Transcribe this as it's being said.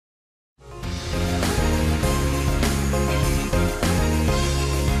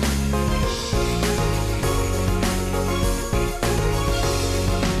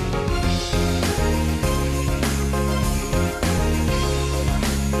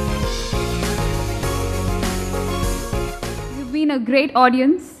been a great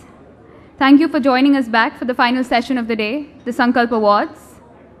audience. Thank you for joining us back for the final session of the day, the Sankalp Awards.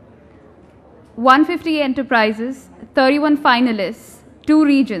 150 enterprises, 31 finalists, 2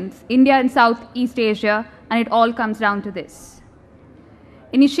 regions, India and Southeast Asia, and it all comes down to this.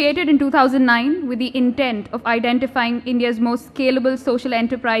 Initiated in 2009 with the intent of identifying India's most scalable social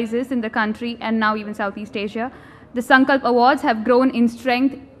enterprises in the country and now even Southeast Asia, the Sankalp Awards have grown in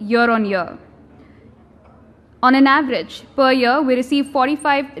strength year on year. On an average, per year, we receive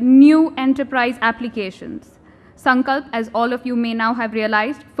 45 new enterprise applications. Sankalp, as all of you may now have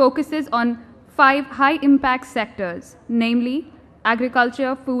realized, focuses on 5 high-impact sectors, namely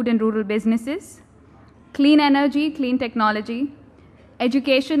agriculture, food and rural businesses, clean energy, clean technology,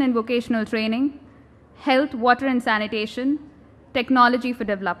 education and vocational training, health, water and sanitation, technology for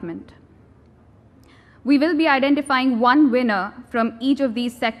development. We will be identifying 1 winner from each of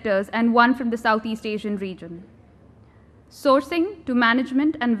these sectors and 1 from the Southeast Asian region. Sourcing to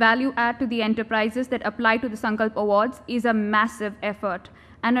management and value add to the enterprises that apply to the Sankalp Awards is a massive effort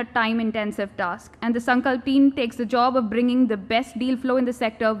and a time-intensive task, and the Sankalp team takes the job of bringing the best deal flow in the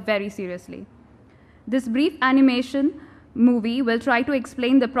sector very seriously. This brief animation movie will try to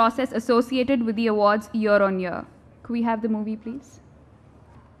explain the process associated with the awards year on year. Could we have the movie, please?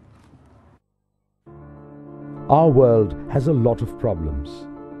 Our world has a lot of problems.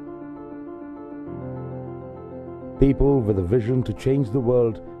 People with a vision to change the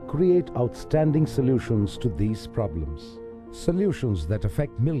world create outstanding solutions to these problems. Solutions that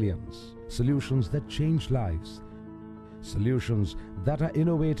affect millions, solutions that change lives, solutions that are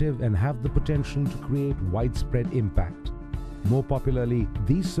innovative and have the potential to create widespread impact. More popularly,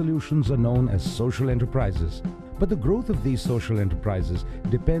 these solutions are known as social enterprises. But the growth of these social enterprises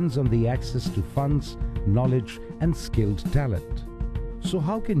depends on the access to funds, knowledge, and skilled talent. So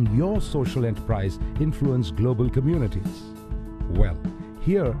how can your social enterprise influence global communities? Well,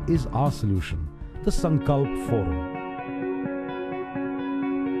 here is our solution, the Sankalp Forum.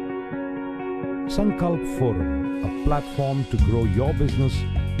 Sankalp Forum, a platform to grow your business,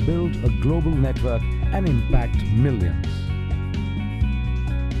 build a global network, and impact millions.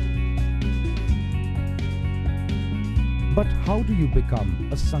 But how do you become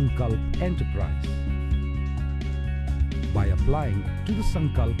a Sankalp enterprise? By applying to the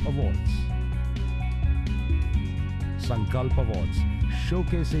Sankalp Awards. Sankalp Awards,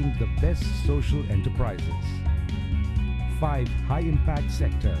 showcasing the best social enterprises. 5 high-impact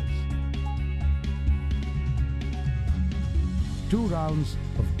sectors. 2 rounds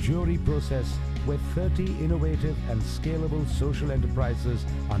of jury process where 30 innovative and scalable social enterprises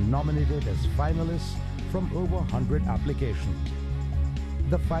are nominated as finalists from over 100 applications.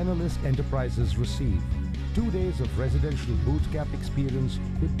 The finalist enterprises receive 2 days of residential bootcamp experience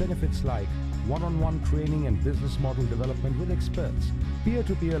with benefits like one-on-one training and business model development with experts,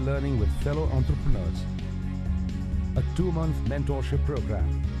 peer-to-peer learning with fellow entrepreneurs, a 2-month mentorship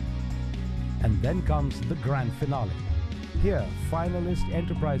program. And then comes the grand finale. Here, finalist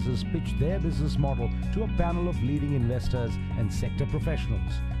enterprises pitch their business model to a panel of leading investors and sector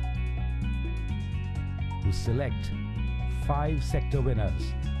professionals who select 5 sector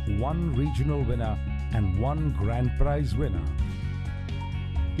winners, 1 regional winner, and 1 grand prize winner.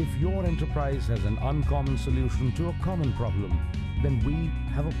 If your enterprise has an uncommon solution to a common problem, then we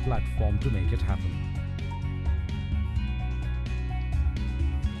have a platform to make it happen.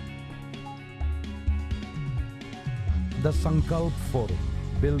 The Sankalp Forum,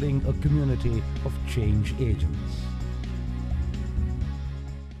 building a community of change agents.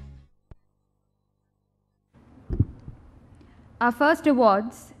 Our first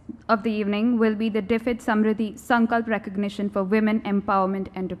awards of the evening will be the DFID Samriddhi Sankalp Recognition for Women Empowerment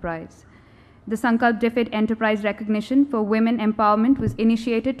Enterprise. The Sankalp DFID Enterprise Recognition for Women Empowerment was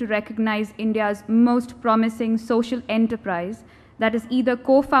initiated to recognize India's most promising social enterprise that is either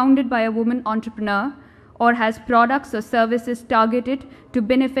co-founded by a woman entrepreneur or has products or services targeted to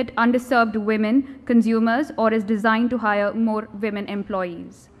benefit underserved women consumers or is designed to hire more women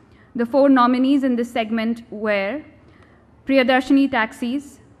employees. The 4 nominees in this segment were Priyadarshini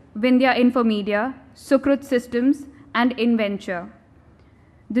Taxis, Vindhya Infomedia, Sukrut Systems, and Inventure.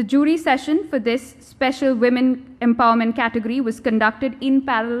 The jury session for this special women empowerment category was conducted in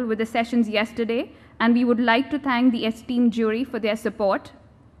parallel with the sessions yesterday, and we would like to thank the esteemed jury for their support.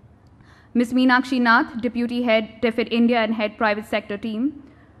 Ms. Meenakshi Nath, Deputy Head, DFID India and Head Private Sector Team,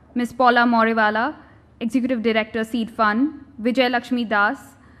 Ms. Paula Morewala, Executive Director, Seed Fund, Vijay Lakshmi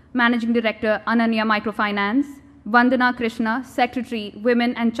Das, Managing Director, Ananya Microfinance, Vandana Krishna, Secretary,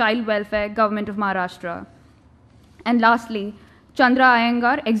 Women and Child Welfare, Government of Maharashtra. And lastly, Chandra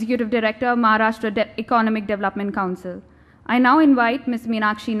Iyengar, Executive Director, Maharashtra Economic Development Council. I now invite Ms.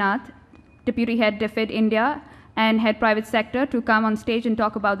 Meenakshi Nath, Deputy Head DFID India and Head Private Sector, to come on stage and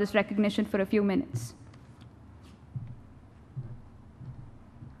talk about this recognition for a few minutes.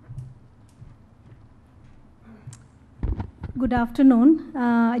 Good afternoon.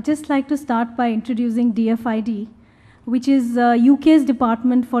 I'd just like to start by introducing DFID, which is UK's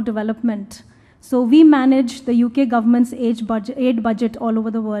Department for Development. So we manage the UK government's aid budget all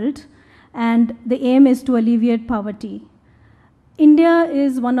over the world, and the aim is to alleviate poverty. India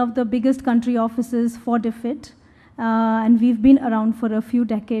is one of the biggest country offices for DFID, and we've been around for a few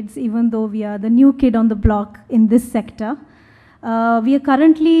decades, even though we are the new kid on the block in this sector. We are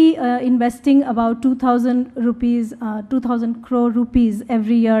currently investing about 2,000 crore rupees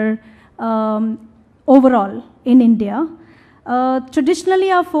every year overall in India.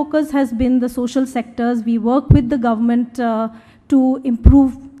 Traditionally, our focus has been the social sectors. We work with the government to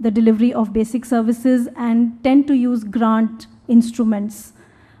improve the delivery of basic services and tend to use grant instruments.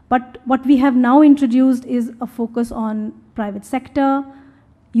 But what we have now introduced is a focus on private sector,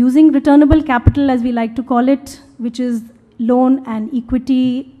 using returnable capital, as we like to call it, which is loan and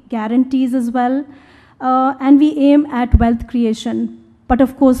equity guarantees as well. And we aim at wealth creation, but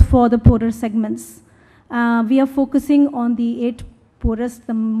of course for the poorer segments. We are focusing on the 8 poorest,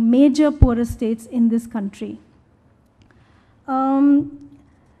 the major poorest states in this country.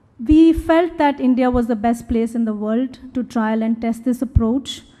 We felt that India was the best place in the world to trial and test this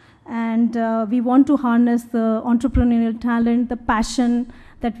approach. And we want to harness the entrepreneurial talent, the passion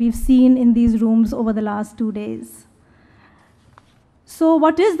that we've seen in these rooms over the last 2 days. So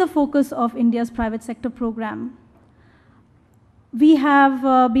what is the focus of India's private sector program? We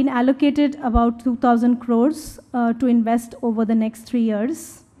have been allocated about 2,000 crores to invest over the next 3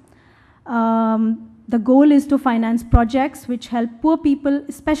 years. The goal is to finance projects which help poor people,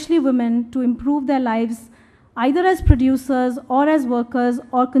 especially women, to improve their lives either as producers or as workers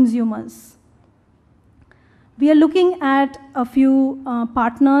or consumers. We are looking at a few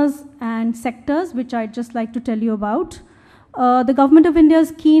partners and sectors which I'd just like to tell you about. The Government of India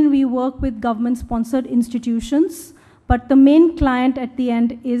is keen. We work with government-sponsored institutions, but the main client at the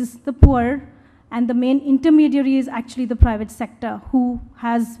end is the poor, and the main intermediary is actually the private sector, who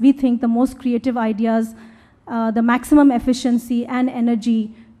has, we think, the most creative ideas, the maximum efficiency and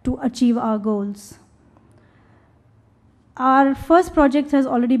energy to achieve our goals. Our first project has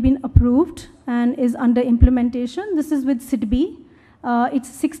already been approved and is under implementation. This is with SIDBI. It's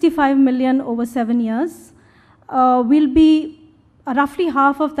 65 million over 7 years. Roughly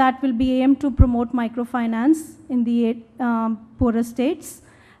half of that will be aimed to promote microfinance in the 8 poorer states,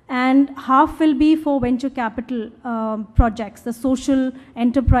 and half will be for venture capital projects, the social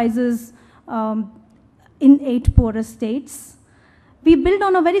enterprises in 8 poorer states. We build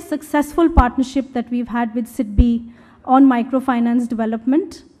on a very successful partnership that we've had with SIDBI on microfinance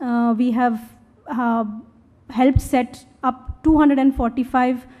development. We have helped set up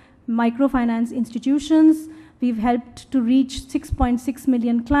 245 microfinance institutions. We've helped to reach 6.6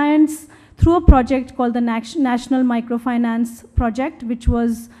 million clients through a project called the National Microfinance Project, which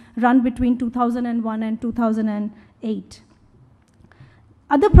was run between 2001 and 2008.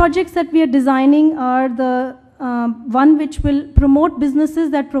 Other projects that we are designing are the one which will promote businesses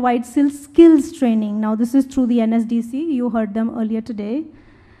that provide skills training. Now, this is through the NSDC. You heard them earlier today.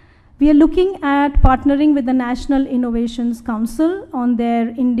 We are looking at partnering with the National Innovations Council on their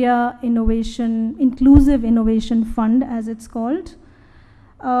India Inclusive Innovation Fund, as it's called.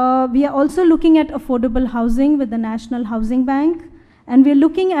 We are also looking at affordable housing with the National Housing Bank, and we are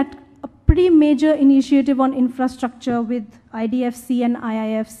looking at a pretty major initiative on infrastructure with IDFC and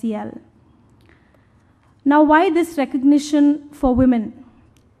IIFCL. Now, why this recognition for women?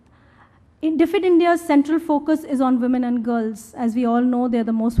 In DFID India's central focus is on women and girls. As we all know, they're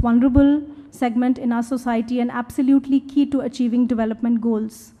the most vulnerable segment in our society and absolutely key to achieving development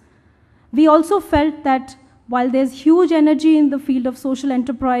goals. We also felt that while there's huge energy in the field of social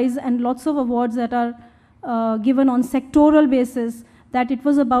enterprise and lots of awards that are given on sectoral basis, that it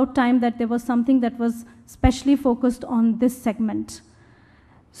was about time that there was something that was specially focused on this segment.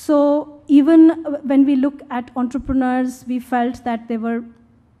 So even when we look at entrepreneurs, we felt that there were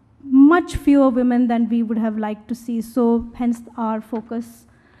much fewer women than we would have liked to see. So hence our focus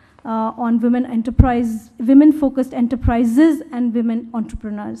on women-focused enterprises and women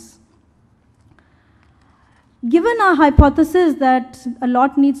entrepreneurs. Given our hypothesis that a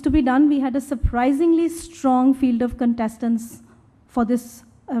lot needs to be done, we had a surprisingly strong field of contestants for this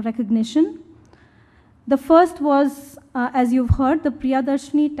recognition. The first was, as you've heard, the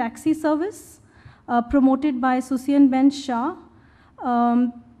Priyadarshini taxi service promoted by Susian Ben Shah,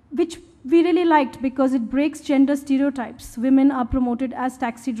 which we really liked because it breaks gender stereotypes. Women are promoted as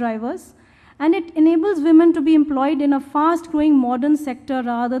taxi drivers, and it enables women to be employed in a fast-growing modern sector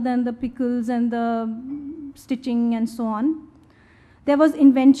rather than the pickles and the stitching and so on. There was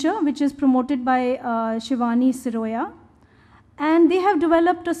Inventure, which is promoted by Shivani Siroya, and they have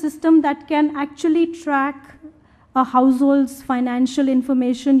developed a system that can actually track a household's financial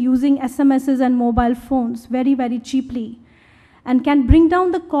information using SMSs and mobile phones very, very cheaply, and can bring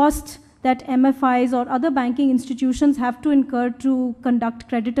down the cost that MFIs or other banking institutions have to incur to conduct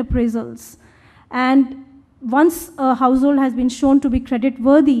credit appraisals. And once a household has been shown to be credit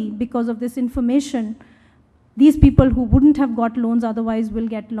worthy because of this information, these people who wouldn't have got loans otherwise will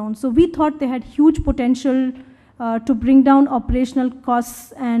get loans. So we thought they had huge potential to bring down operational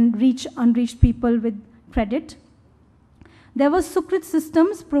costs and reach unreached people with credit. There was Sukrit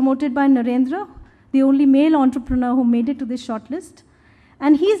Systems promoted by Narendra, the only male entrepreneur who made it to this shortlist.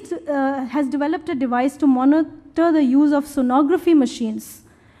 And he has developed a device to monitor the use of sonography machines,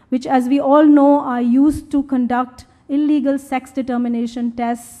 which, as we all know, are used to conduct illegal sex determination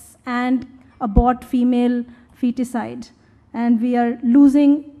tests and abort female feticide. And we are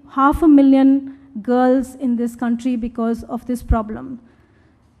losing 500,000 girls in this country because of this problem.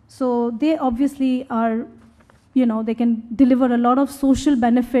 So they obviously are, they can deliver a lot of social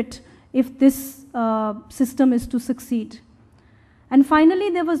benefit if this system is to succeed. And finally,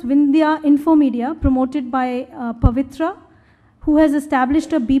 there was Vindhya Infomedia, promoted by Pavitra, who has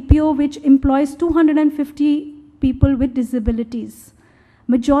established a BPO which employs 250 people with disabilities,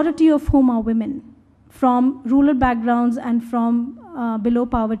 majority of whom are women from rural backgrounds and from below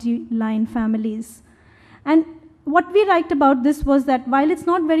poverty line families. And what we liked about this was that while it's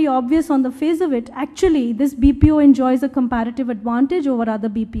not very obvious on the face of it, actually this BPO enjoys a comparative advantage over other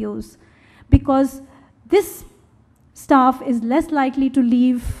BPOs, because this staff is less likely to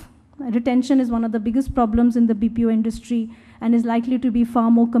leave. Retention is one of the biggest problems in the BPO industry and is likely to be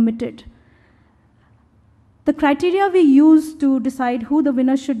far more committed. The criteria we used to decide who the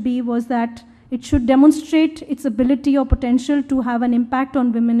winner should be was that it should demonstrate its ability or potential to have an impact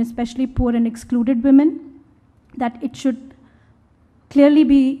on women, especially poor and excluded women, that it should clearly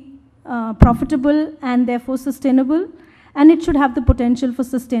be profitable and therefore sustainable, and it should have the potential for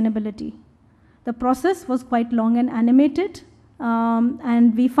sustainability. The process was quite long and animated,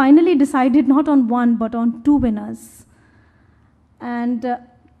 and we finally decided not on one but on two winners. And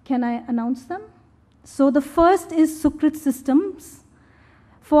can I announce them? So the first is Sukrit Systems,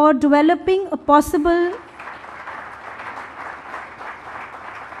 for developing a possible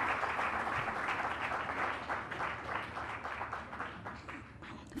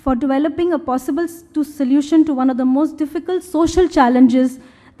solution to one of the most difficult social challenges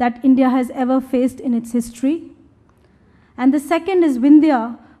that India has ever faced in its history. And the second is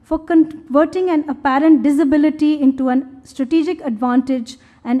Vindhya, for converting an apparent disability into a strategic advantage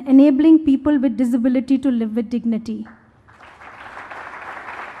and enabling people with disability to live with dignity.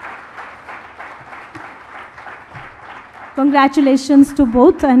 Congratulations to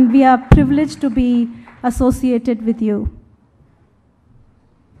both, and we are privileged to be associated with you.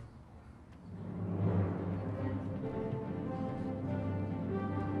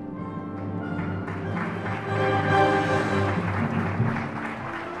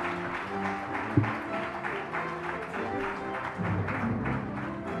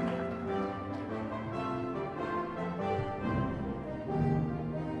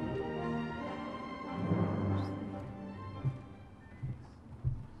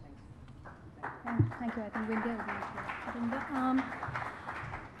 Thank you. I think Vindhya will be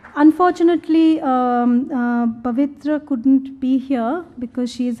Unfortunately, Pavitra couldn't be here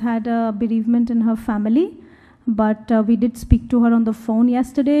because she's had a bereavement in her family. But we did speak to her on the phone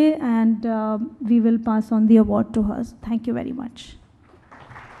yesterday, and we will pass on the award to her. Thank you very much.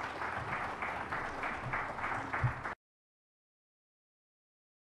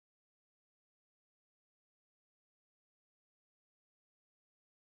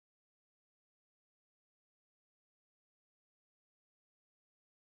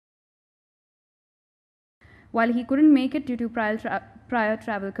 While he couldn't make it due to prior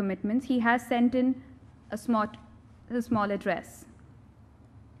travel commitments, he has sent in a small address.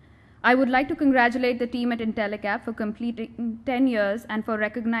 I would like to congratulate the team at Intellicap for completing 10 years and for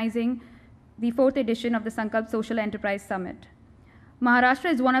recognizing the 4th edition of the Sankalp Social Enterprise Summit.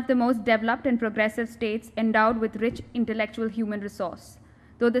 Maharashtra is one of the most developed and progressive states endowed with rich intellectual human resource.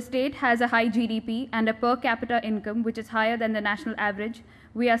 Though the state has a high GDP and a per capita income which is higher than the national average,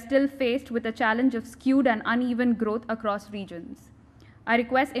 we are still faced with the challenge of skewed and uneven growth across regions. I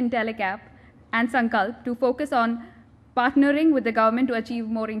request Intellicap and Sankalp to focus on partnering with the government to achieve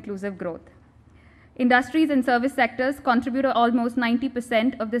more inclusive growth. Industries and service sectors contribute almost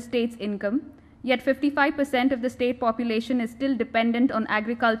 90% of the state's income, yet 55% of the state population is still dependent on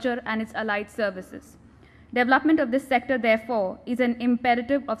agriculture and its allied services. Development of this sector, therefore, is an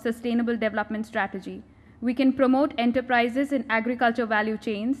imperative of sustainable development strategy. We can promote enterprises in agriculture value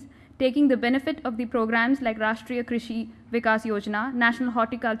chains, taking the benefit of the programs like Rashtriya Krishi Vikas Yojana, National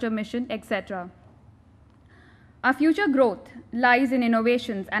Horticulture Mission, etc. Our future growth lies in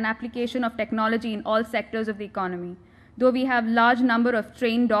innovations and application of technology in all sectors of the economy. Though we have large number of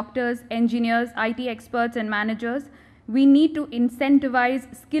trained doctors, engineers, IT experts and managers, we need to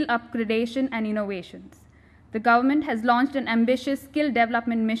incentivize skill upgradation and innovations. The government has launched an ambitious skill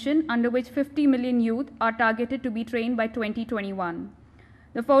development mission under which 50 million youth are targeted to be trained by 2021.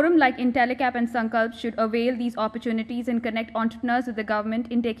 The forum like Intellicap and Sankalp should avail these opportunities and connect entrepreneurs with the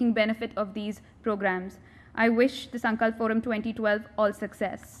government in taking benefit of these programs. I wish the Sankalp Forum 2012 all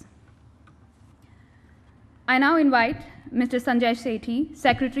success. I now invite Mr. Sanjay Sethi,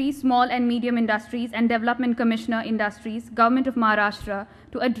 Secretary, Small and Medium Industries and Development Commissioner, Industries, Government of Maharashtra,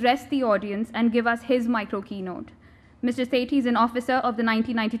 to address the audience and give us his micro keynote. Mr. Sethi is an officer of the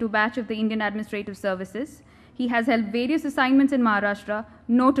 1992 batch of the Indian Administrative Services. He has held various assignments in Maharashtra,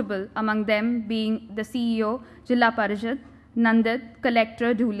 notable among them being the CEO, Jilla Parishad, Nanded,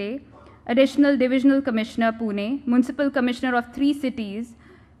 Collector, Dhule, Additional Divisional Commissioner, Pune, Municipal Commissioner of 3 cities,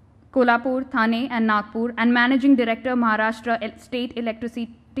 Kolhapur, Thane and Nagpur, and Managing Director, Maharashtra State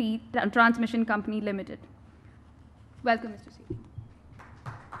Electricity Transmission Company Limited. Welcome, Mr. Sethi.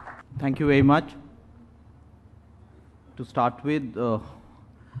 Thank you very much. To start with,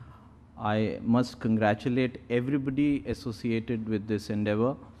 I must congratulate everybody associated with this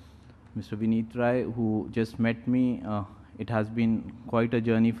endeavor. Mr. Vineet Rai, who just met me, it has been quite a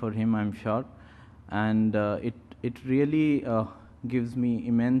journey for him, I'm sure. And it really gives me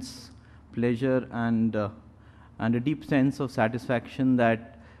immense pleasure and a deep sense of satisfaction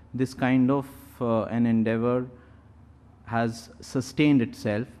that this kind of an endeavor has sustained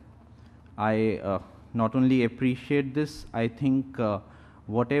itself. I not only appreciate this, I think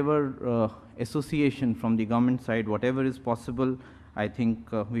whatever association from the government side, whatever is possible, I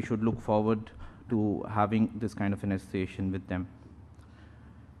think we should look forward to having this kind of an association with them.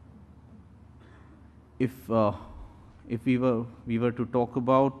 If we were to talk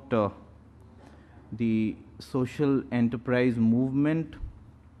about the social enterprise movement,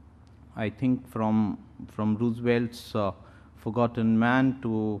 I think from Roosevelt's Forgotten Man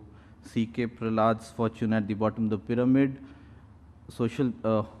to C.K. Prahlad's Fortune at the Bottom of the Pyramid, social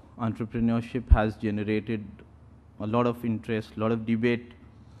entrepreneurship has generated a lot of interest, a lot of debate.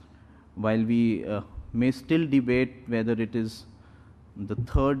 While we may still debate whether it is the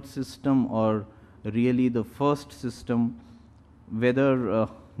third system or really the first system, whether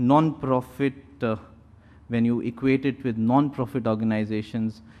non-profit, when you equate it with non-profit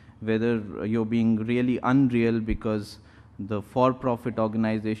organizations, whether you're being really unreal because the for-profit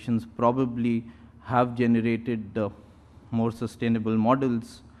organizations probably have generated more sustainable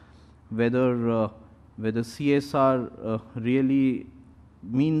models, whether CSR really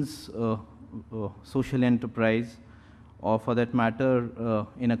means social enterprise, or for that matter,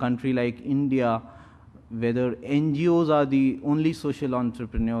 in a country like India, whether NGOs are the only social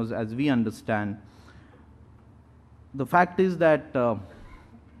entrepreneurs as we understand. The fact is that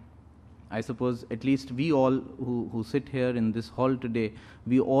I suppose at least we all who sit here in this hall today,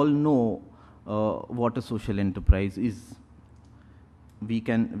 we all know what a social enterprise is. We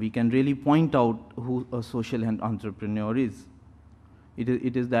can really point out who a social entrepreneur is.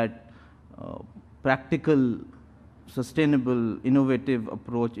 It is that practical, sustainable, innovative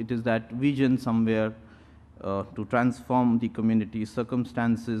approach. It is that vision somewhere to transform the community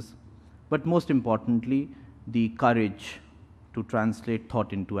circumstances, but most importantly, the courage to translate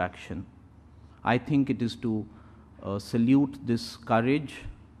thought into action. I think it is to salute this courage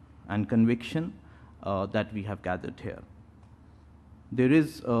and conviction that we have gathered here. There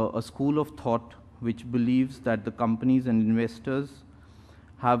is a school of thought which believes that the companies and investors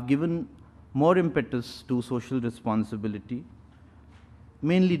have given more impetus to social responsibility,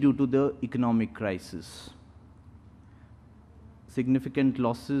 mainly due to the economic crisis. Significant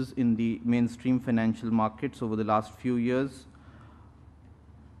losses in the mainstream financial markets over the last few years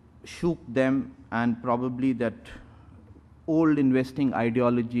shook them, and probably that old investing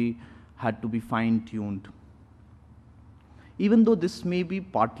ideology had to be fine-tuned. Even though this may be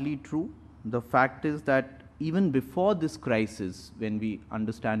partly true, the fact is that even before this crisis, when we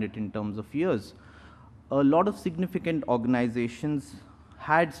understand it in terms of years, a lot of significant organizations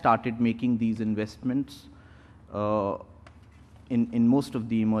had started making these investments in most of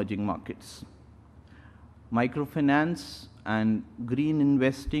the emerging markets. Microfinance and green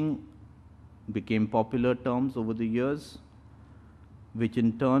investing became popular terms over the years, which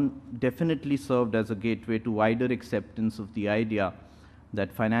in turn definitely served as a gateway to wider acceptance of the idea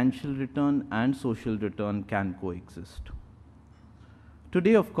that financial return and social return can coexist.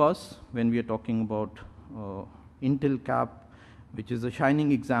 Today, of course, when we are talking about Intelcap, which is a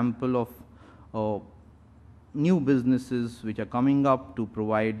shining example of new businesses which are coming up to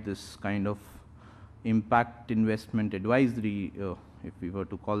provide this kind of impact investment advisory, if we were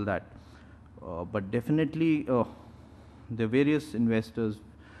to call that. But definitely the various investors,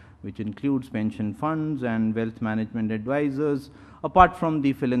 which includes pension funds and wealth management advisors, apart from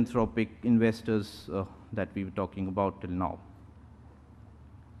the philanthropic investors that we were talking about till now.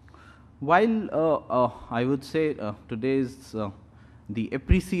 While I would say today is the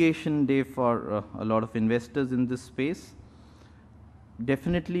appreciation day for a lot of investors in this space,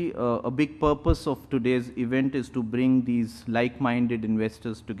 definitely a big purpose of today's event is to bring these like-minded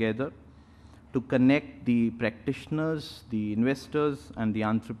investors together, to connect the practitioners, the investors and the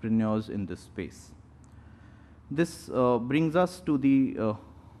entrepreneurs in this space. This brings us to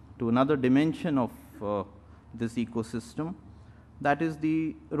another dimension of this ecosystem, that is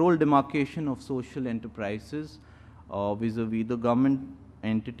the role demarcation of social enterprises vis-a-vis the government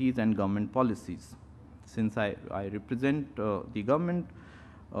entities and government policies. Since I represent the government,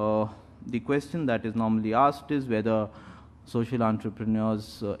 the question that is normally asked is whether social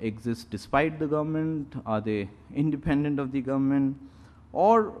entrepreneurs exist despite the government, are they independent of the government,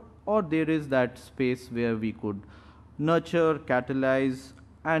 or there is that space where we could nurture, catalyze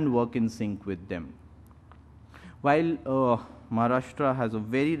and work in sync with them. While Maharashtra has a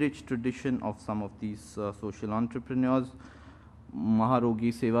very rich tradition of some of these social entrepreneurs,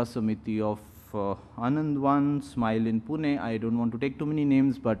 Maharogi Seva Samiti of Anandwan, Smile in Pune, I don't want to take too many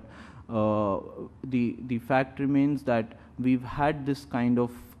names, but the fact remains that we've had this kind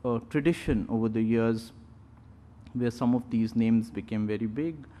of tradition over the years where some of these names became very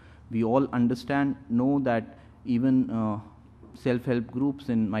big. We all know that even self-help groups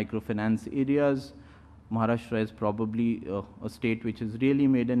in microfinance areas, Maharashtra is probably a state which has really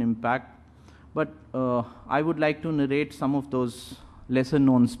made an impact. But I would like to narrate some of those lesser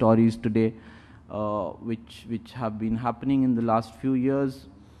known stories today, which have been happening in the last few years.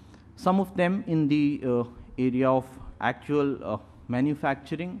 Some of them in the area of actual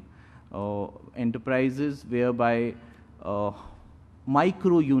manufacturing enterprises, whereby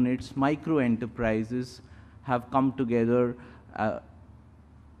micro units, micro enterprises have come together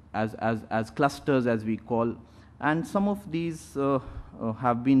as clusters, as we call, and some of these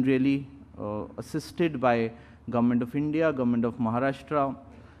have been really assisted by Government of India, Government of Maharashtra.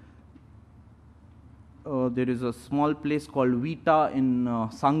 There is a small place called Vita in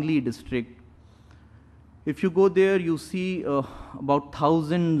Sangli district. If you go there, you see about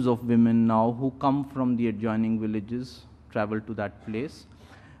thousands of women now who come from the adjoining villages, travel to that place,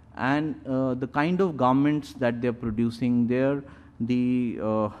 and the kind of garments that they're producing there,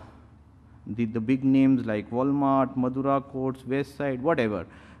 the big names like Walmart, Madura Coats, West Side, whatever,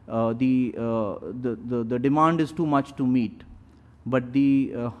 the demand is too much to meet. But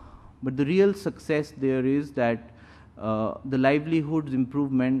the real success there is that the livelihoods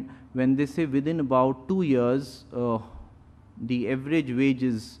improvement, when they say within about 2 years, the average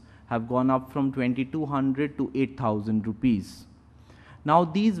wages have gone up from 2,200 to 8,000 rupees. Now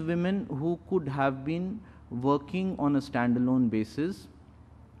these women who could have been working on a standalone basis,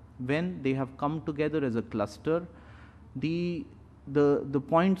 when they have come together as a cluster, the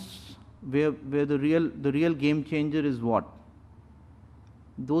points where the real game changer is what?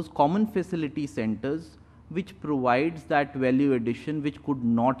 Those common facility centers which provides that value addition which could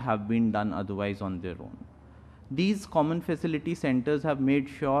not have been done otherwise on their own. These common facility centers have made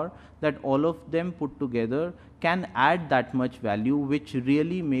sure that all of them put together can add that much value, which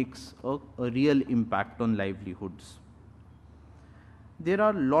really makes a real impact on livelihoods. There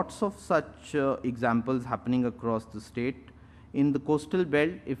are lots of such examples happening across the state. In the coastal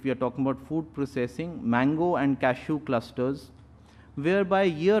belt, if we are talking about food processing, mango and cashew clusters, whereby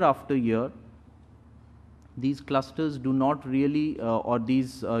year after year, these clusters do not really, or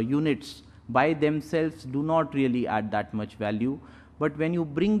these units by themselves do not really add that much value. But when you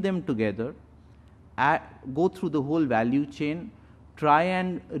bring them together, go through the whole value chain, try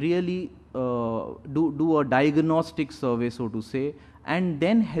and really do a diagnostic survey, so to say, and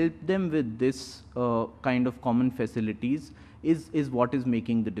then help them with this kind of common facilities is what is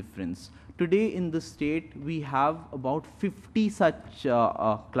making the difference. Today in the state, we have about 50 such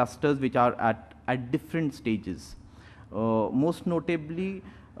clusters which are at different stages. most notably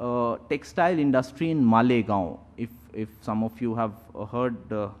textile industry in Malegaon. If some of you have heard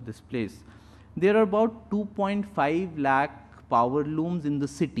this place, there are about 2.5 lakh power looms in the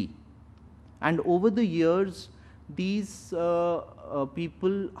city, and over the years these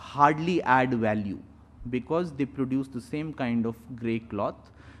people hardly add value because they produce the same kind of grey cloth.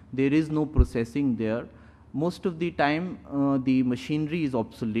 There is no processing there. Most of the time the machinery is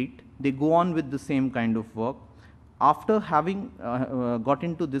obsolete. They go on with the same kind of work. After having got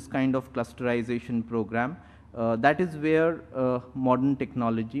into this kind of clusterization program, that is where modern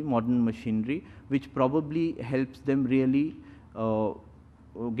technology, modern machinery, which probably helps them really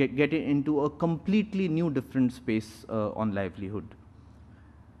get into a completely new different space on livelihood.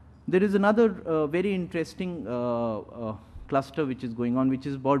 There is another very interesting cluster which is going on, which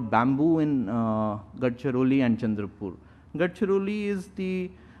is about bamboo in Gadchiroli and Chandrapur. Gadchiroli is the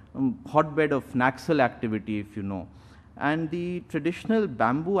hotbed of Naxal activity, if you know. And the traditional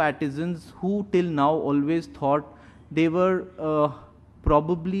bamboo artisans, who till now always thought they were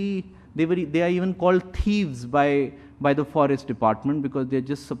they are even called thieves by the forest department, because they are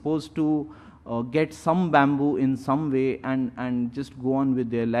just supposed to get some bamboo in some way and just go on with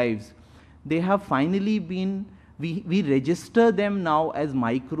their lives. They have finally been, we register them now as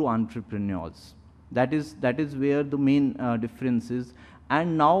micro entrepreneurs. That is where the main difference is.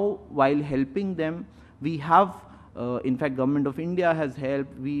 And now, while helping them, we have in fact Government of India has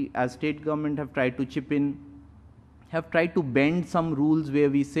helped. We as state government have tried to chip in, have tried to bend some rules where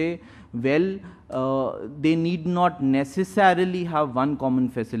we say, well, they need not necessarily have one common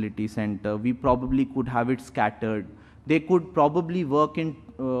facility center. We probably could have it scattered. They could probably work in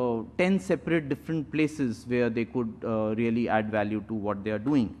 10 separate different places where they could really add value to what they are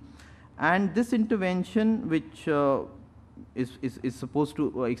doing. And this intervention, which is supposed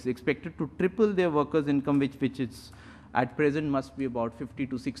to is expected to triple their workers' income, which is at present must be about 50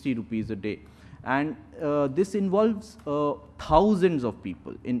 to 60 rupees a day. And this involves thousands of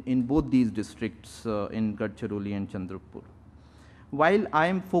people in both these districts, in Gadchiroli and Chandrapur. While I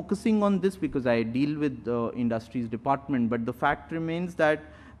am focusing on this because I deal with the industries department, but the fact remains that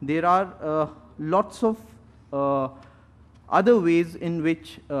there are lots of other ways in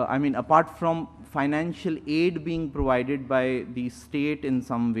which, I mean, apart from financial aid being provided by the state in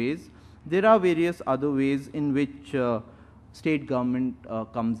some ways, there are various other ways in which state government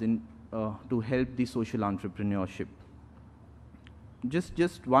comes in to help the social entrepreneurship.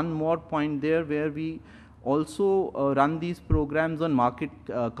 Just one more point there, where we also run these programs on market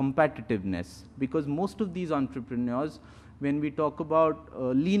competitiveness, because most of these entrepreneurs, when we talk about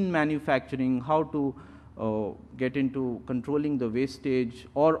lean manufacturing, how to get into controlling the wastage,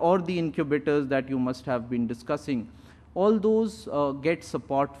 or the incubators that you must have been discussing, all those get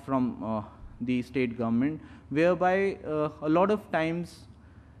support from the state government, whereby a lot of times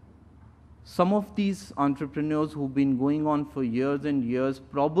some of these entrepreneurs who've been going on for years and years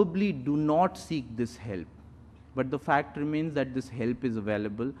probably do not seek this help. But the fact remains that this help is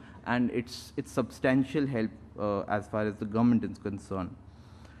available, and it's substantial help as far as the government is concerned.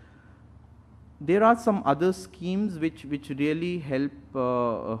 There are some other schemes which really help.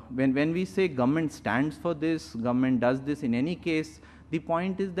 When we say government stands for this, government does this, in any case, the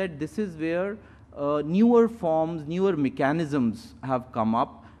point is that this is where newer forms, newer mechanisms have come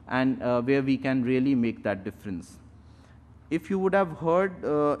up, and where we can really make that difference. If you would have heard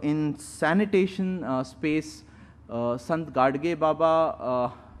in sanitation space, Sant Gadge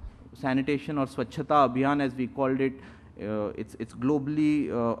Baba sanitation or Swachhata Abhiyan, as we called it, it's globally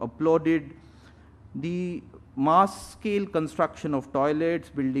applauded. The mass scale construction of toilets,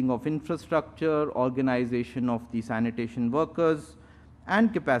 building of infrastructure, organization of the sanitation workers,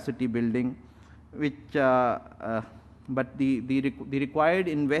 and capacity building, which but the required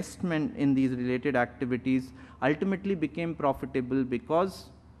investment in these related activities ultimately became profitable because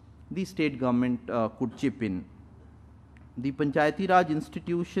the state government could chip in. The Panchayati Raj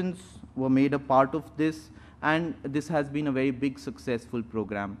institutions were made a part of this, and this has been a very big successful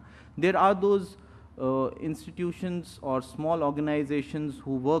program. There are those institutions or small organizations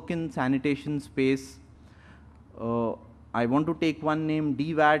who work in sanitation space. I want to take one name,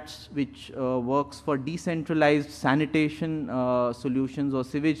 DVATS, which works for decentralized sanitation solutions or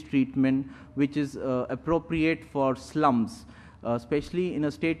sewage treatment, which is appropriate for slums, especially in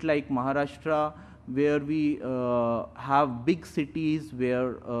a state like Maharashtra, where we have big cities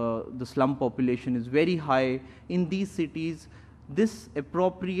where the slum population is very high. In these cities, this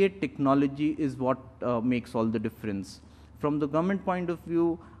appropriate technology is what makes all the difference. From the government point of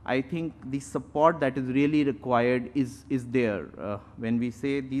view, I think the support that is really required is there. When we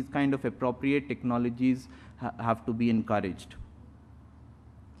say these kind of appropriate technologies have to be encouraged.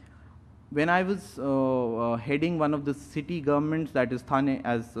 When I was heading one of the city governments, that is Thane,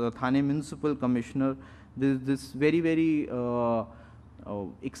 as Thane Municipal Commissioner, there is this very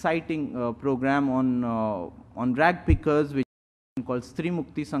exciting program on rag pickers, which is called Stri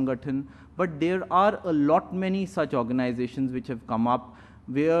Mukti Sangathan. But there are a lot many such organizations which have come up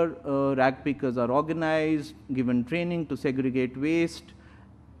where rag pickers are organized, given training to segregate waste.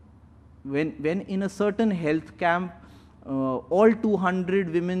 When in a certain health camp, all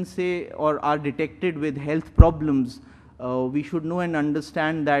 200 women say or are detected with health problems, we should know and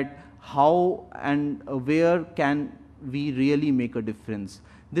understand that how and where can we really make a difference.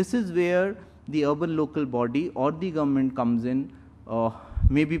 This is where the urban local body or the government comes in,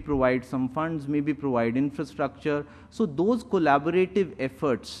 maybe provide some funds, maybe provide infrastructure. So those collaborative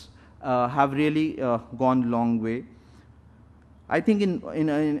efforts have really gone a long way. I think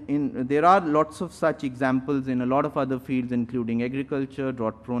there are lots of such examples in a lot of other fields, including agriculture,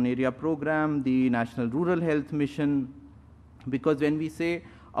 drought prone area program, the National Rural Health Mission, because when we say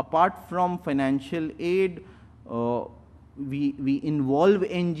apart from financial aid, we involve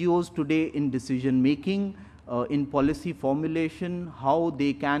NGOs today in decision making, in policy formulation, how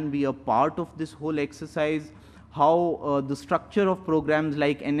they can be a part of this whole exercise, how the structure of programs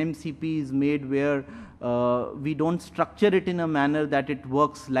like NMCP is made, where we don't structure it in a manner that it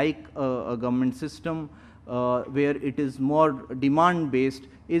works like a government system, where it is more demand based,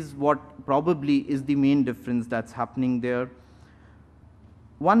 is what probably is the main difference that's happening there.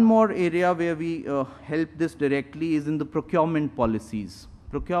 One more area where we help this directly is in the procurement policies.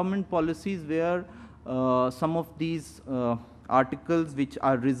 Procurement policies where some of these articles which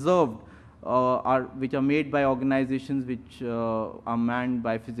are reserved, which are made by organizations which are manned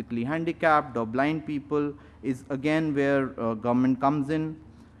by physically handicapped or blind people, is again where government comes in.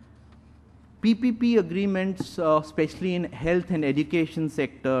 PPP agreements, especially in health and education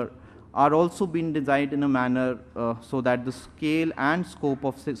sector, are also being designed in a manner so that the scale and scope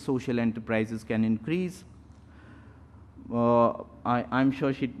of social enterprises can increase. I'm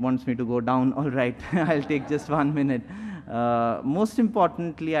sure she wants me to go down. All right, I'll take just 1 minute. Most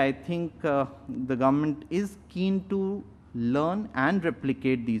importantly, I think the government is keen to learn and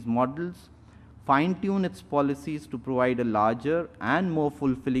replicate these models, fine-tune its policies to provide a larger and more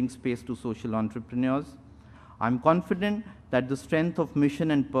fulfilling space to social entrepreneurs. I'm confident that the strength of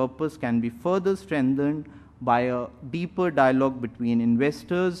mission and purpose can be further strengthened by a deeper dialogue between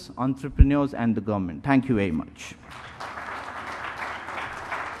investors, entrepreneurs, and the government. Thank you very much.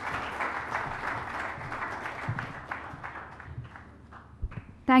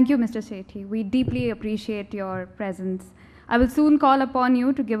 Thank you, Mr. Sethi. We deeply appreciate your presence. I will soon call upon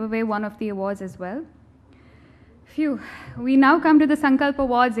you to give away one of the awards as well. Phew. We now come to the Sankalp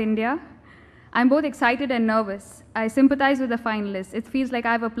Awards India. I'm both excited and nervous. I sympathize with the finalists. It feels like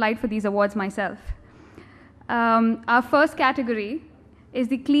I've applied for these awards myself. Our first category is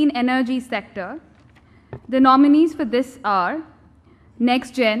the clean energy sector. The nominees for this are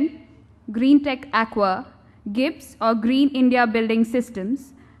NextGen, Green Tech Aqua, Gibbs or Green India Building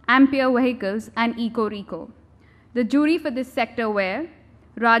Systems, Ampere Vehicles, and EcoReco. The jury for this sector were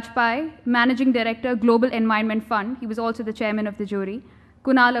Raj Pai, Managing Director, Global Environment Fund. He was also the chairman of the jury.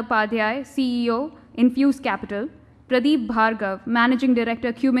 Kunal Upadhyay, CEO, Infuse Capital. Pradeep Bhargav, Managing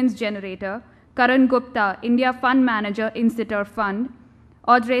Director, Cummins Generator. Karan Gupta, India Fund Manager, Inciter Fund.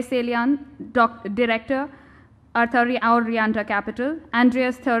 Audrey Salian, Director, Orienta Capital.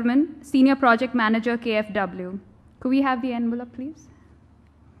 Andreas Thurman, Senior Project Manager, KfW. Could we have the envelope, please?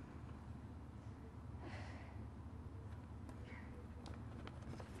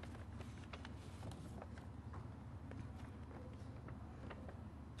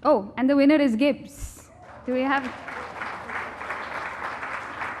 Oh, and the winner is Gibbs. Do we have?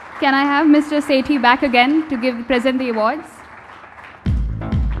 Can I have Mr. Sethi back again to present the awards?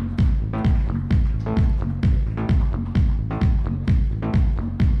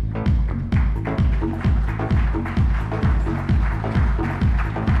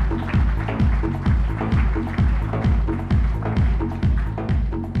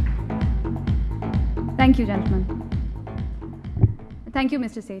 Thank you, gentlemen. Thank you,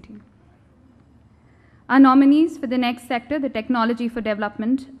 Mr. Sethi. Our nominees for the next sector, the Technology for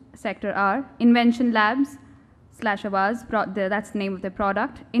Development sector, are Invention Labs /Avaz, that's the name of the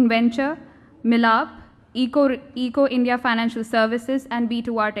product, Inventure, Milap, Eco India Financial Services, and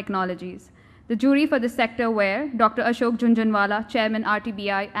B2R Technologies. The jury for this sector were Dr. Ashok Jhunjhunwala, Chairman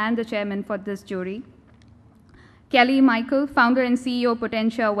RTBI and the Chairman for this jury. Kelly Michael, founder and CEO,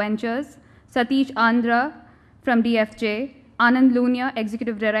 Potentia Ventures. Satish Andhra from DFJ. Anand Lunia,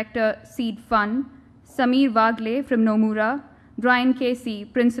 executive director, Seed Fund. Sameer Vagle from Nomura. Brian Casey,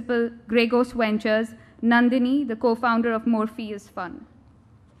 principal, Gregos Ventures. Nandini, the co-founder of Morpheus Fund.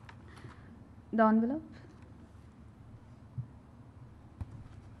 The envelope.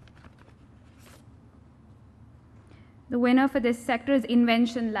 The winner for this sector is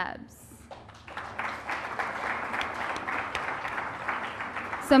Invention Labs.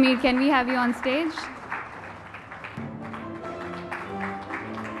 Sameer, can we have you on stage?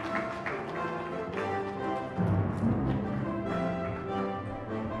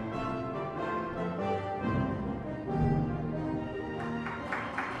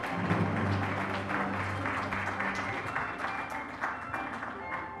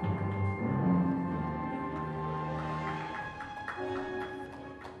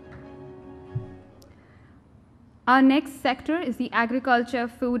 Our next sector is the agriculture,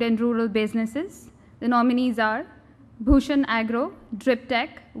 food, and rural businesses. The nominees are Bhushan Agro, Driptech,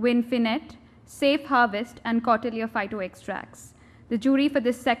 Winfinet, Safe Harvest, and Cautelia Phytoextracts. The jury for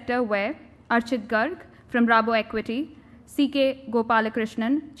this sector were Archit Garg from Rabo Equity, C.K.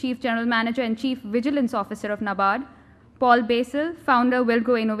 Gopalakrishnan, Chief General Manager and Chief Vigilance Officer of NABARD, Paul Basil, Founder,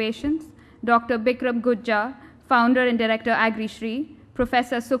 Wilgrow Innovations, Dr. Bikram Gujja, Founder and Director, AgriShree,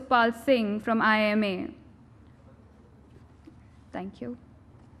 Professor Sukhpal Singh from IMA. Thank you.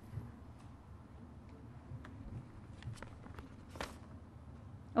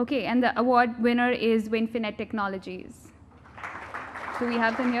 Okay, and the award winner is Winfinet Technologies. Do we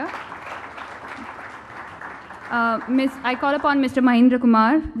have them here? I call upon Mr. Mahindra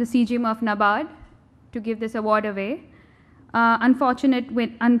Kumar, the CGM of NABARD, to give this award away. Unfortunately,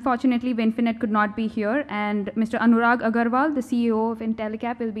 Winfinet could not be here, and Mr. Anurag Agarwal, the CEO of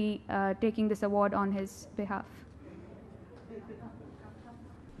Intellicap, will be taking this award on his behalf.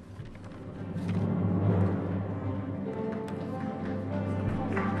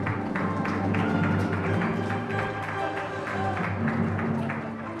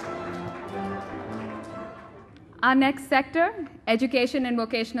 Our next sector, education and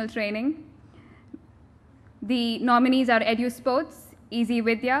vocational training. The nominees are EduSports, Easy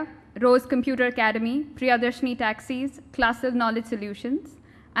Vidya, Rose Computer Academy, Priyadarshini Taxis, Classic Knowledge Solutions,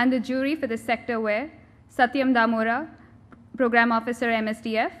 and the jury for this sector were Satyam Damora, Program Officer,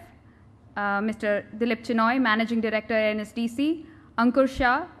 MSDF, Mr. Dilip Chinoy, Managing Director, NSDC, Ankur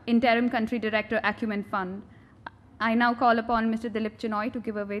Shah, Interim Country Director, Acumen Fund. I now call upon Mr. Dilip Chinoy to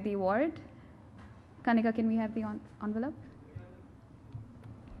give away the award. Kanika, can we have the envelope?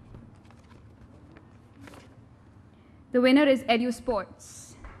 The winner is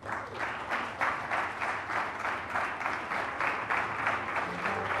EduSports.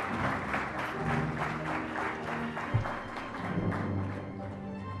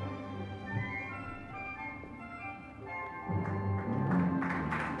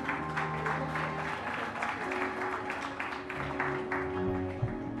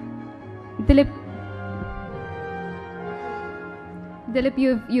 Dilip,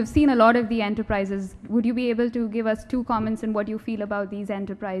 you've seen a lot of the enterprises. Would you be able to give us 2 comments on what you feel about these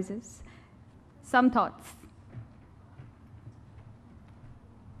enterprises? Some thoughts.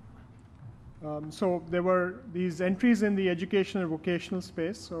 So there were these entries in the education and vocational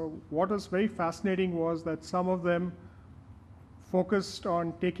space. So what was very fascinating was that some of them focused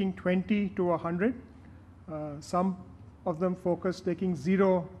on taking 20 to 100. Some of them focused taking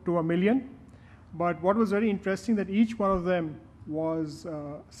 0 to 1 million. But what was very interesting that each one of them was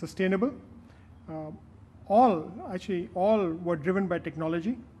sustainable. All were driven by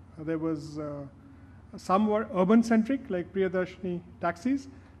technology. There was some were urban centric, like Priyadarshini Taxis.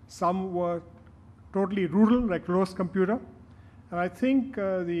 Some were totally rural, like Rose Computer. And I think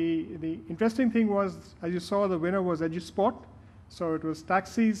the interesting thing was, as you saw, the winner was EduSport. So it was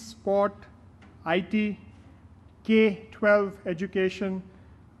taxis, sport, IT, K-12 education,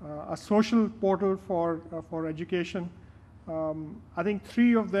 a social portal for education. I think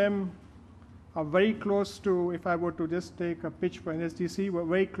 3 of them are very close to, if I were to just take a pitch for NSDC, we're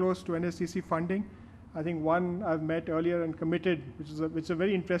very close to NSDC funding. I think one I've met earlier and committed, which is a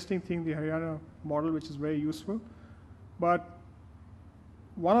very interesting thing, the Haryana model, which is very useful. But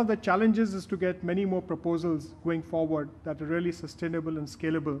one of the challenges is to get many more proposals going forward that are really sustainable and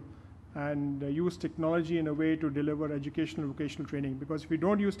scalable, and use technology in a way to deliver educational and vocational training. Because if you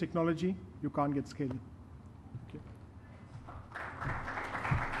don't use technology, you can't get scaling.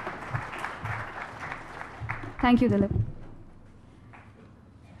 Thank you, Dilip.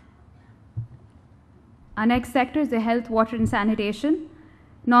 Our next sector is the health, water, and sanitation.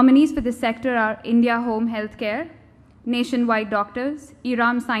 Nominees for this sector are India Home Healthcare, Nationwide Doctors,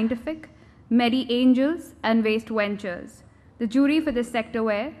 Iram Scientific, Medi Angels, and Waste Ventures. The jury for this sector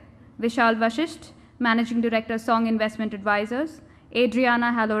were Vishal Vashisht, Managing Director, Song Investment Advisors,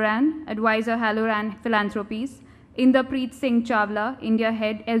 Adriana Halloran, Advisor Halloran Philanthropies, Inderpreet Singh Chawla, India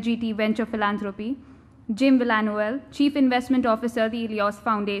Head, LGT Venture Philanthropy, Jim Villanuel, Chief Investment Officer, the Ilios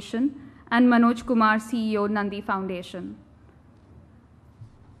Foundation, and Manoj Kumar, CEO, Nandi Foundation.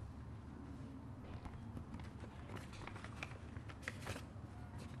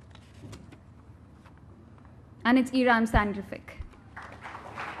 And it's Iram Scientific.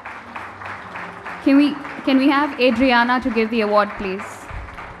 Can we have Adriana to give the award, please?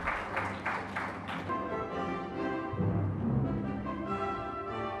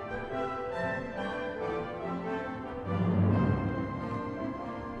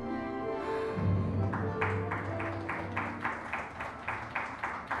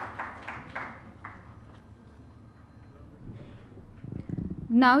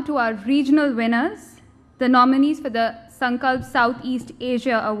 Now to our regional winners, the nominees for the Sankalp Southeast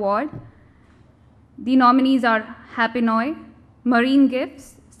Asia Award. The nominees are Happinoy, Marine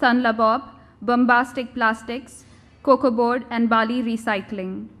Gifts, Sunlabob, Bombastic Plastics, Cocoa Board, and Bali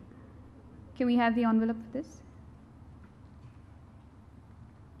Recycling. Can we have the envelope for this?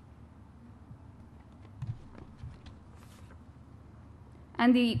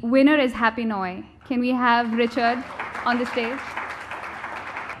 And the winner is Happinoy. Can we have Richard on the stage?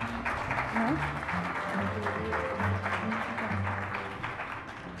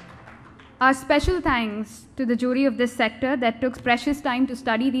 Our special thanks to the jury of this sector that took precious time to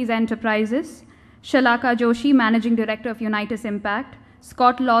study these enterprises: Shalaka Joshi, Managing Director of Unitas Impact,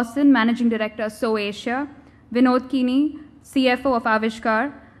 Scott Lawson, Managing Director, So Asia, Vinod Kini, CFO of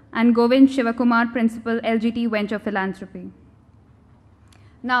Avishkar, and Govind Shivakumar, Principal, LGT Venture Philanthropy.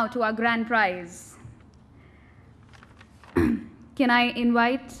 Now to our grand prize. Can I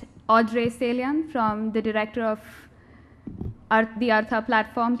invite Audrey Salian from the Director of the Artha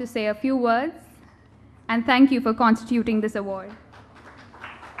platform to say a few words, and thank you for constituting this award.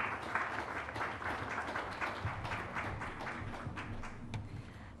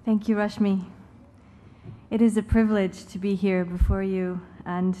 Thank you, Rashmi. It is a privilege to be here before you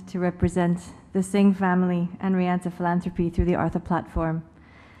and to represent the Singh family and Rianta Philanthropy through the Artha platform.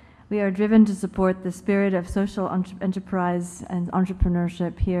 We are driven to support the spirit of social enterprise and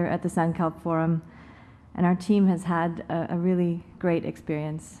entrepreneurship here at the Sankalp Forum, and our team has had a really great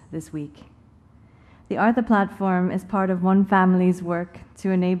experience this week. The Artha platform is part of one family's work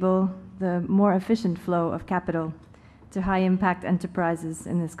to enable the more efficient flow of capital to high-impact enterprises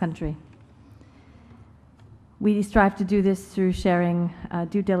in this country. We strive to do this through sharing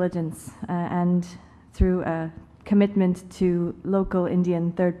due diligence and through a commitment to local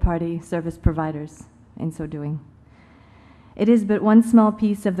Indian third-party service providers in so doing. It is but one small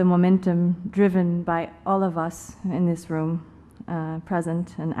piece of the momentum driven by all of us in this room,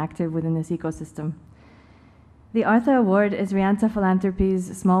 present and active within this ecosystem. The Artha Award is Rianta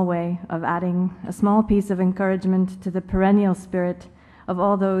Philanthropy's small way of adding a small piece of encouragement to the perennial spirit of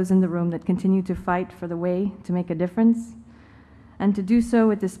all those in the room that continue to fight for the way to make a difference, and to do so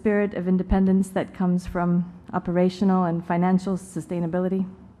with the spirit of independence that comes from operational and financial sustainability.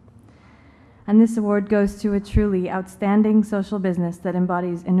 And this award goes to a truly outstanding social business that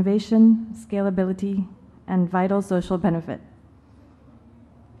embodies innovation, scalability, and vital social benefit.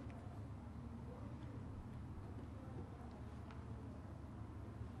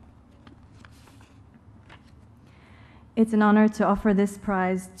 It's an honor to offer this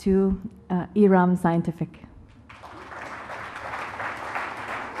prize to Iram Scientific.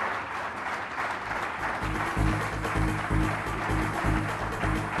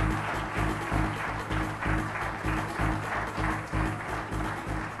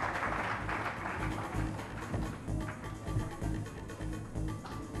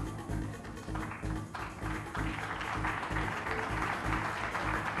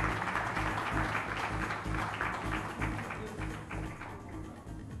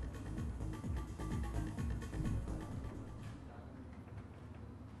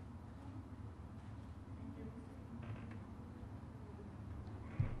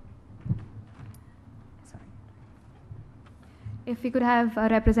 If we could have a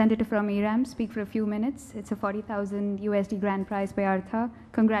representative from Iram speak for a few minutes. It's a 40,000 USD grand prize by Artha.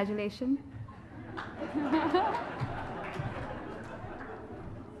 Congratulations.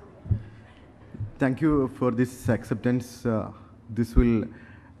 Thank you for this acceptance. This will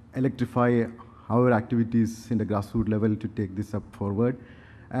electrify our activities in the grassroots level to take this up forward.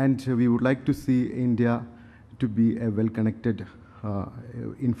 And we would like to see India to be a well-connected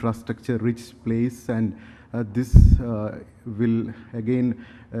infrastructure-rich place, and this will again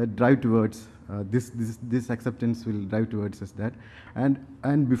drive towards this acceptance will drive towards us that.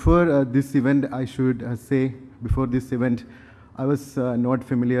 And before this event, I should say, before this event, I was not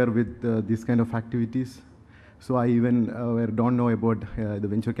familiar with these kind of activities. So I even don't know about the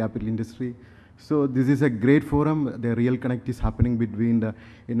venture capital industry. So this is a great forum. The real connect is happening between the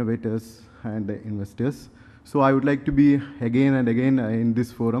innovators and the investors. So I would like to be again and again in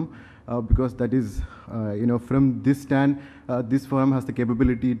this forum because that is, from this stand, this forum has the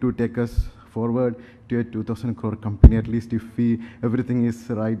capability to take us forward to a 2,000 crore company, at least if everything is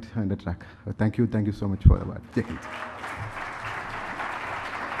right and the track. Thank you so much for that.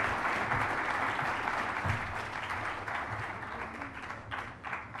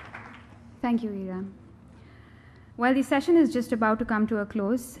 Thank you, Iram. Well, the session is just about to come to a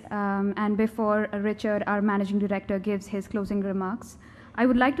close, and before Richard, our Managing Director, gives his closing remarks, I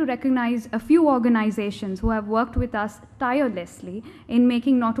would like to recognize a few organizations who have worked with us tirelessly in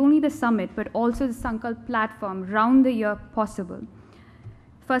making not only the summit, but also the Sankalp platform round the year possible.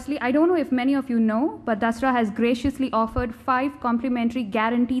 Firstly, I don't know if many of you know, but Dasra has graciously offered 5 complimentary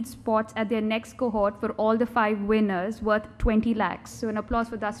guaranteed spots at their next cohort for all the 5 winners worth 20 lakhs. So an applause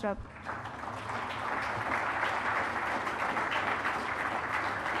for Dasra.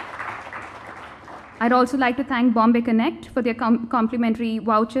 I'd also like to thank Bombay Connect for their complimentary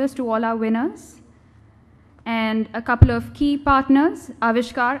vouchers to all our winners. And a couple of key partners,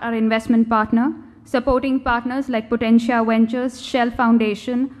 Avishkar, our investment partner, supporting partners like Potentia Ventures, Shell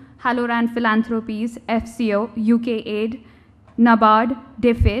Foundation, Halloran Philanthropies, FCO, UK Aid, NABARD,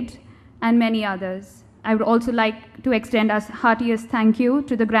 DFID, and many others. I would also like to extend our heartiest thank you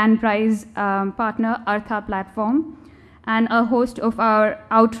to the grand prize partner, Artha Platform, and a host of our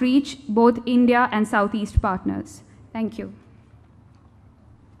outreach, both India and Southeast partners. Thank you.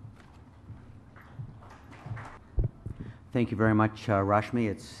 Thank you very much, Rashmi.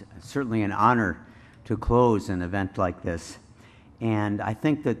 It's certainly an honor to close an event like this. And I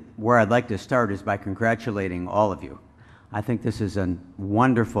think that where I'd like to start is by congratulating all of you. I think this is a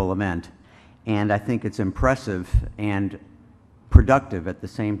wonderful event, and I think it's impressive and productive at the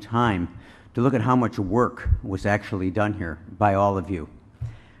same time to look at how much work was actually done here by all of you.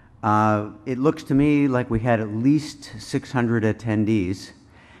 It looks to me like we had at least 600 attendees,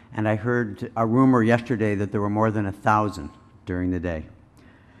 and I heard a rumor yesterday that there were more than 1,000 during the day.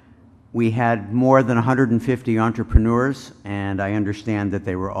 We had more than 150 entrepreneurs, and I understand that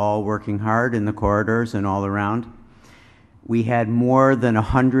they were all working hard in the corridors and all around. We had more than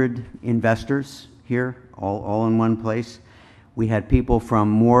 100 investors here, all in one place. We had people from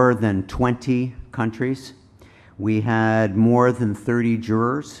more than 20 countries. We had more than 30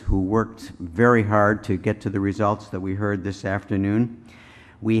 jurors who worked very hard to get to the results that we heard this afternoon.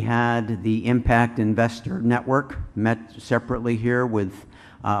 We had the Impact Investor Network, met separately here with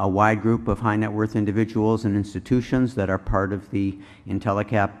a wide group of high net worth individuals and institutions that are part of the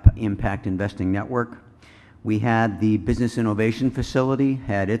IntelliCap Impact Investing Network. We had the Business Innovation Facility,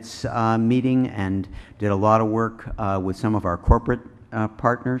 had its meeting and did a lot of work with some of our corporate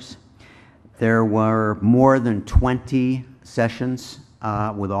partners. There were more than 20 sessions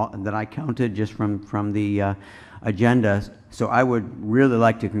that I counted just from the agenda. So I would really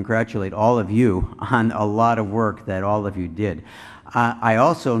like to congratulate all of you on a lot of work that all of you did. I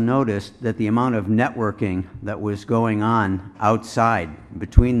also noticed that the amount of networking that was going on outside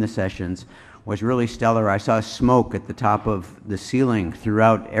between the sessions was really stellar. I saw smoke at the top of the ceiling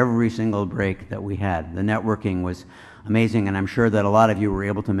throughout every single break that we had. The networking was amazing, and I'm sure that a lot of you were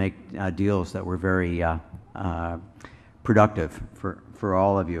able to make deals that were very productive for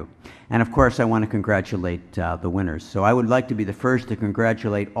all of you. And of course, I want to congratulate the winners. So I would like to be the first to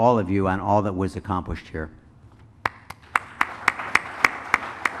congratulate all of you on all that was accomplished here.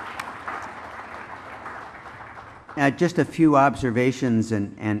 Just a few observations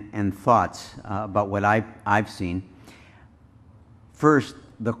and thoughts about what I've seen. First,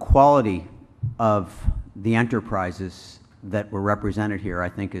 the quality of the enterprises that were represented here, I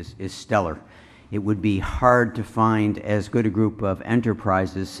think, is stellar. It would be hard to find as good a group of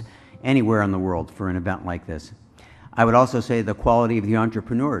enterprises anywhere in the world for an event like this. I would also say the quality of the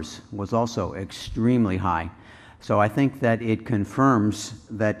entrepreneurs was also extremely high. So I think that it confirms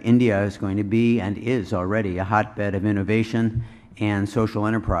that India is going to be and is already a hotbed of innovation and social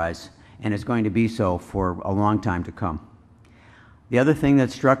enterprise, and it's going to be so for a long time to come. The other thing that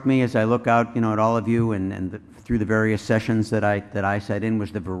struck me as I look out, at all of you and through the various sessions that I sat in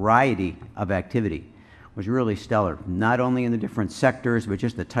was the variety of activity was really stellar. Not only in the different sectors, but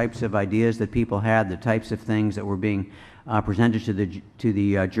just the types of ideas that people had, the types of things that were being presented to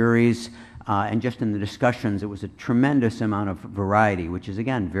the juries, and just in the discussions, it was a tremendous amount of variety, which is,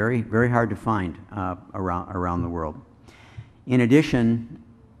 again, very, very hard to find around the world. In addition,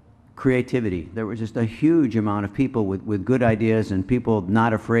 creativity. There was just a huge amount of people with good ideas, and people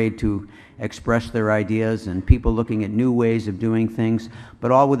not afraid to express their ideas, and people looking at new ways of doing things,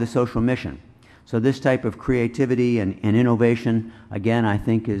 but all with a social mission. So this type of creativity and innovation, again, I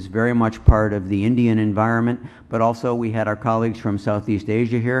think is very much part of the Indian environment, but also we had our colleagues from Southeast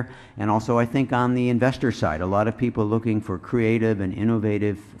Asia here, and also I think on the investor side, a lot of people looking for creative and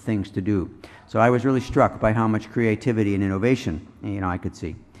innovative things to do. So I was really struck by how much creativity and innovation, I could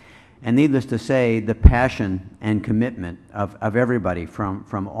see. And needless to say, the passion and commitment of everybody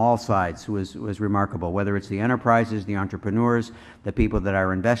from all sides was remarkable, whether it's the enterprises, the entrepreneurs, the people that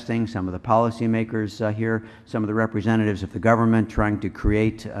are investing, some of the policymakers here, some of the representatives of the government trying to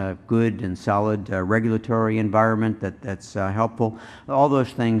create a good and solid regulatory environment that's helpful. All those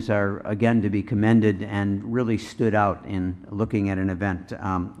things are, again, to be commended and really stood out in looking at an event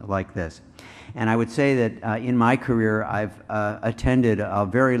like this. And I would say that in my career, I've attended a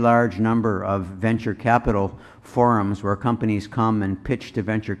very large number of venture capital forums where companies come and pitch to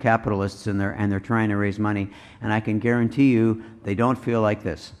venture capitalists, and they're trying to raise money. And I can guarantee you they don't feel like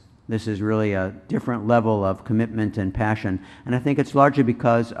this. This is really a different level of commitment and passion. And I think it's largely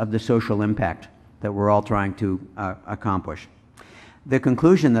because of the social impact that we're all trying to accomplish. The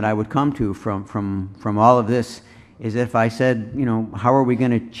conclusion that I would come to from all of this is if I said, how are we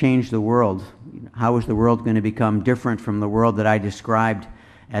going to change the world? How is the world going to become different from the world that I described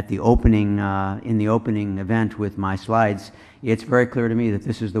at the opening, in the opening event with my slides? It's very clear to me that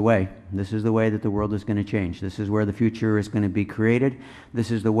this is the way. This is the way that the world is going to change. This is where the future is going to be created. This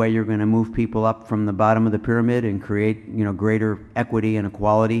is the way you're going to move people up from the bottom of the pyramid and create, greater equity and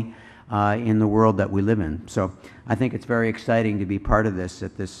equality in the world that we live in. So I think it's very exciting to be part of this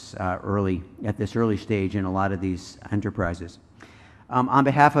at this early stage in a lot of these enterprises. On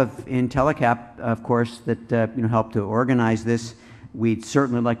behalf of IntelliCap, of course, that helped to organize this, we'd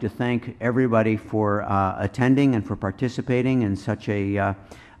certainly like to thank everybody for attending and for participating in such an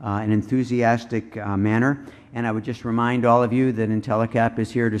enthusiastic manner. And I would just remind all of you that IntelliCap is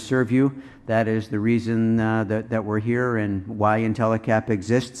here to serve you. That is the reason that we're here and why IntelliCap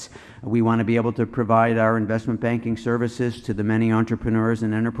exists. We want to be able to provide our investment banking services to the many entrepreneurs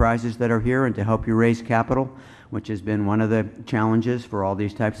and enterprises that are here and to help you raise capital, which has been one of the challenges for all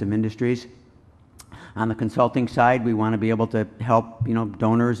these types of industries. On the consulting side, we want to be able to help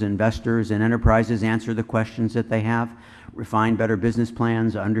donors, investors, and enterprises answer the questions that they have, refine better business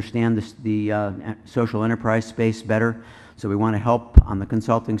plans, understand the social enterprise space better. So we want to help on the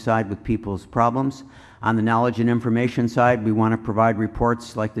consulting side with people's problems. On the knowledge and information side, we want to provide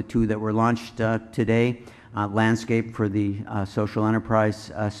reports like the two that were launched today, landscape for the social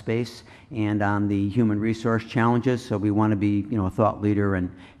enterprise space, and on the human resource challenges. So we want to be a thought leader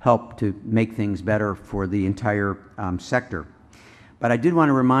and help to make things better for the entire sector. But I did want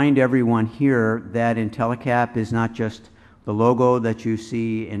to remind everyone here that IntelliCap is not just the logo that you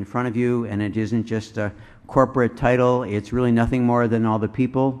see in front of you, and it isn't just a corporate title. It's really nothing more than all the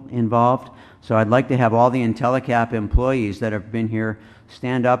people involved. So I'd like to have all the IntelliCap employees that have been here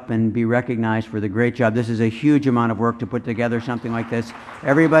stand up and be recognized for the great job. This is a huge amount of work to put together something like this.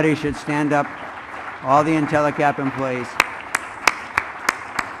 Everybody should stand up, all the IntelliCap employees.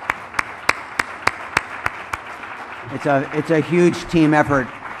 It's a huge team effort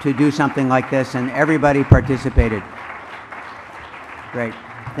to do something like this, and everybody participated. Great.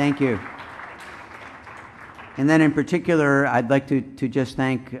 Thank you. And then in particular, I'd like to just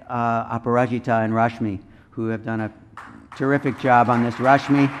thank Aparajita and Rashmi, who have done a terrific job on this.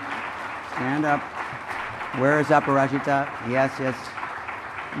 Rashmi, stand up. Where is Aparajita? Yes, yes.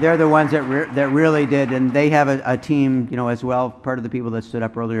 They're the ones that really did, and they have a team, as well, part of the people that stood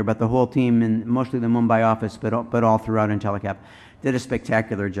up earlier, but the whole team, and mostly the Mumbai office, but all throughout IntelliCap, did a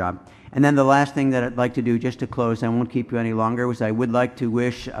spectacular job. And then the last thing that I'd like to do, just to close, I won't keep you any longer, was I would like to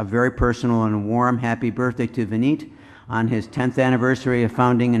wish a very personal and warm happy birthday to Vineet on his 10th anniversary of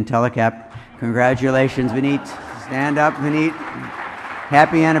founding IntelliCap. Congratulations, Vineet. Stand up, Vineet.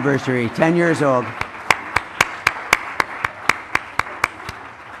 Happy anniversary, 10 years old.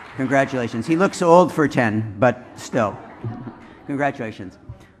 Congratulations. He looks old for 10, but still. Congratulations.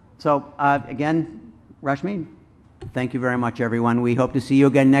 So again, Rashmi, thank you very much, everyone. We hope to see you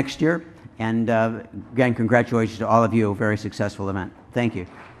again next year. And again, congratulations to all of you. A very successful event. Thank you.